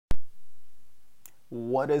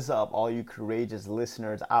What is up, all you courageous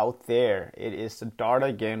listeners out there? It is Siddhartha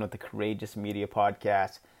again with the Courageous Media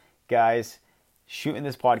Podcast. Guys, shooting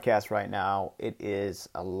this podcast right now. It is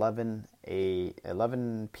 11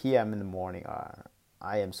 p.m. in the morning.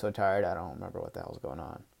 I am so tired, I don't remember what the hell's going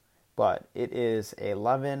on. But it is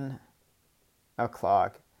 11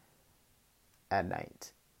 o'clock at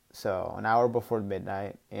night. So an hour before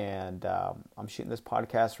midnight. And I'm shooting this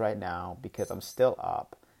podcast right now because I'm still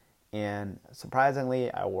up. And surprisingly,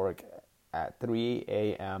 I work at 3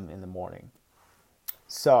 a.m. in the morning.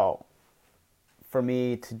 So, for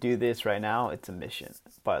me to do this right now, it's a mission.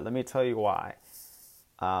 But let me tell you why.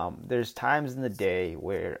 There's times in the day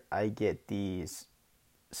where I get these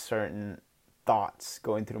certain thoughts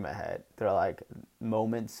going through my head. They're like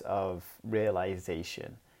moments of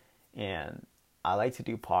realization. And I like to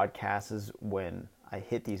do podcasts when I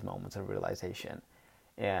hit these moments of realization.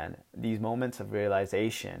 And these moments of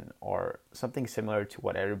realization, or something similar to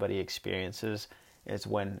what everybody experiences, is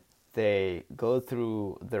when they go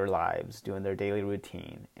through their lives doing their daily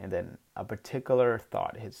routine and then a particular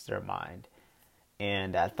thought hits their mind.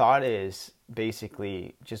 And that thought is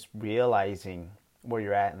basically just realizing where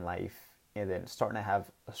you're at in life and then starting to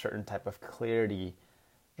have a certain type of clarity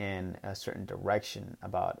in a certain direction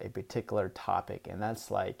about a particular topic. And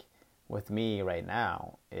that's like, with me right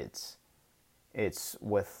now, it's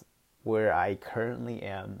with where I currently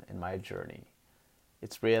am in my journey.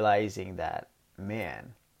 It's realizing that,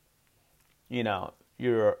 man,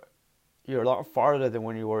 you're a lot farther than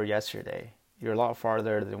when you were yesterday. You're a lot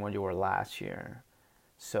farther than when you were last year.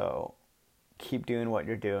 So keep doing what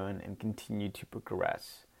you're doing and continue to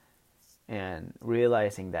progress. And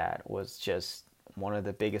realizing that was just one of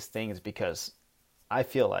the biggest things, because I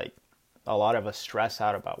feel like a lot of us stress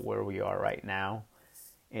out about where we are right now.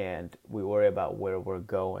 And we worry about where we're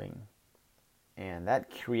going. And that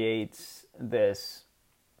creates this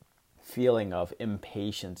feeling of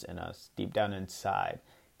impatience in us deep down inside,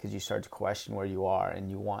 because you start to question where you are and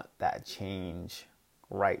you want that change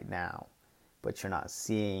right now, but you're not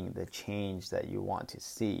seeing the change that you want to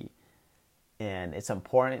see. And it's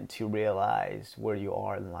important to realize where you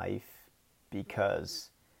are in life,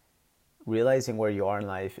 because realizing where you are in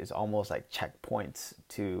life is almost like checkpoints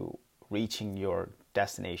to reaching your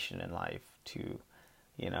destination in life, to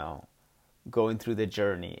going through the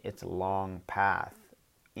journey. It's a long path,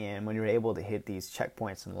 and when you're able to hit these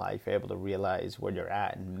checkpoints in life, you're able to realize where you're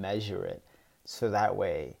at and measure it, so that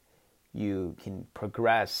way you can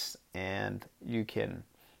progress and you can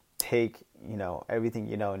take everything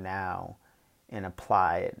you know now and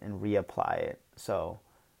apply it and reapply it. So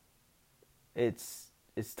it's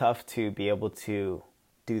tough to be able to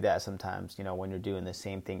do that sometimes, when you're doing the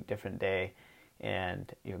same thing different day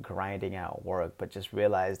and you're grinding out work. But just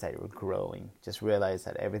realize that you're growing. Just realize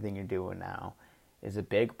that everything you're doing now is a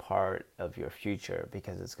big part of your future,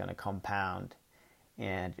 because it's going to compound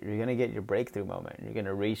and you're going to get your breakthrough moment. You're going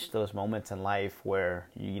to reach those moments in life where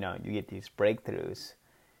you get these breakthroughs.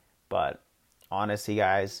 But honestly,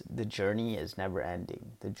 guys, the journey is never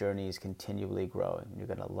ending. The journey is continually growing. You're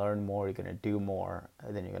going to learn more, you're going to do more,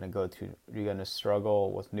 and then you're going to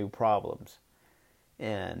struggle with new problems.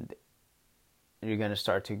 And you're going to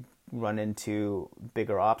start to run into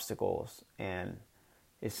bigger obstacles. And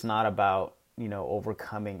it's not about,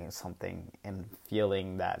 overcoming something and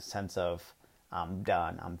feeling that sense of, I'm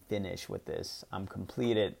done, I'm finished with this, I'm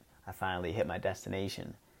completed, I finally hit my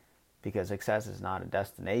destination. Because success is not a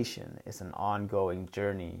destination, it's an ongoing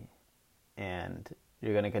journey. And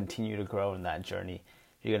you're going to continue to grow in that journey.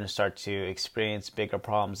 You're going to start to experience bigger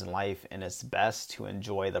problems in life, and it's best to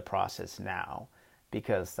enjoy the process now,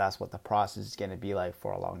 because that's what the process is going to be like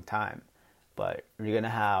for a long time. But you're going to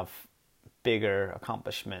have bigger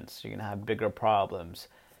accomplishments, you're going to have bigger problems.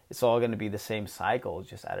 It's all going to be the same cycle,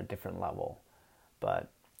 just at a different level. But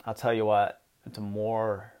I'll tell you what, the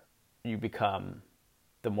more you become,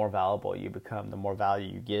 the more valuable you become, the more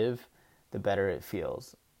value you give, the better it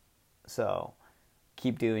feels. So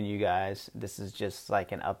keep doing, you guys. This is just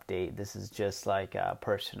like an update. This is just like a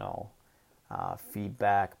personal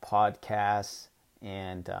feedback podcast.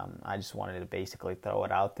 And I just wanted to basically throw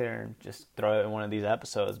it out there and just throw it in one of these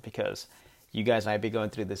episodes, because you guys might be going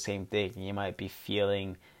through the same thing. You might be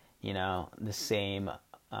feeling, the same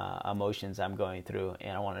emotions I'm going through.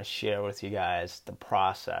 And I want to share with you guys the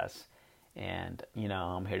process. And,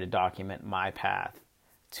 I'm here to document my path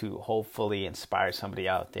to hopefully inspire somebody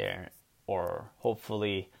out there, or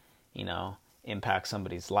hopefully, impact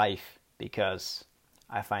somebody's life, because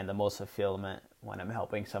I find the most fulfillment when I'm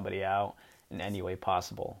helping somebody out in any way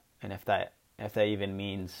possible. And if that even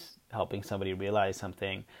means helping somebody realize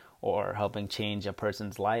something or helping change a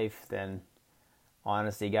person's life, then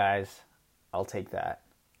Honestly, guys, I'll take that.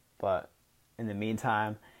 But in the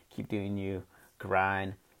meantime, keep doing you.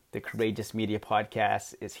 Grind. The Courageous Media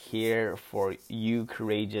Podcast is here for you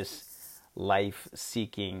courageous,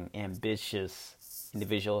 life-seeking, ambitious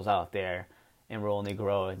individuals out there. And we're only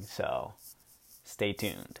growing, so stay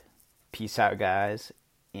tuned. Peace out, guys,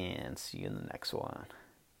 and see you in the next one.